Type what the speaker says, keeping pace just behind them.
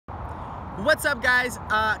What's up, guys?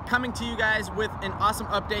 Coming to you guys with an awesome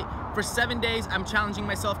update. For 7 days, I'm challenging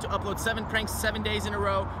myself to upload 7 pranks 7 days in a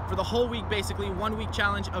row for the whole week, basically. 1 week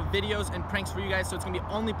challenge of videos and pranks for you guys, so it's gonna be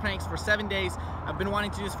only pranks for 7 days. I've been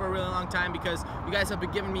wanting to do this for a really long time because you guys have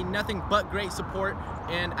been giving me nothing but great support,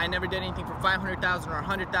 and I never did anything for 500,000 or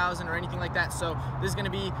 100,000 or anything like that. So this is gonna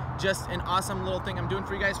be just an awesome little thing I'm doing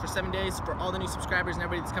for you guys for 7 days for all the new subscribers and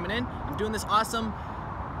everybody that's coming in. I'm doing this awesome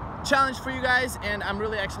challenge for you guys, and I'm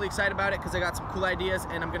really actually excited about it because I got some cool ideas,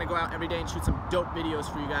 and I'm gonna go out every day and shoot some dope videos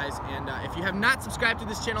for you guys. And if you have not subscribed to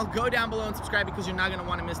this channel, go down below and subscribe because you're not gonna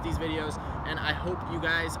want to miss these videos. And I hope you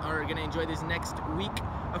guys are gonna enjoy this next week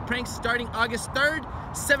of pranks starting August 3rd.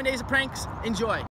 7 days of pranks. Enjoy.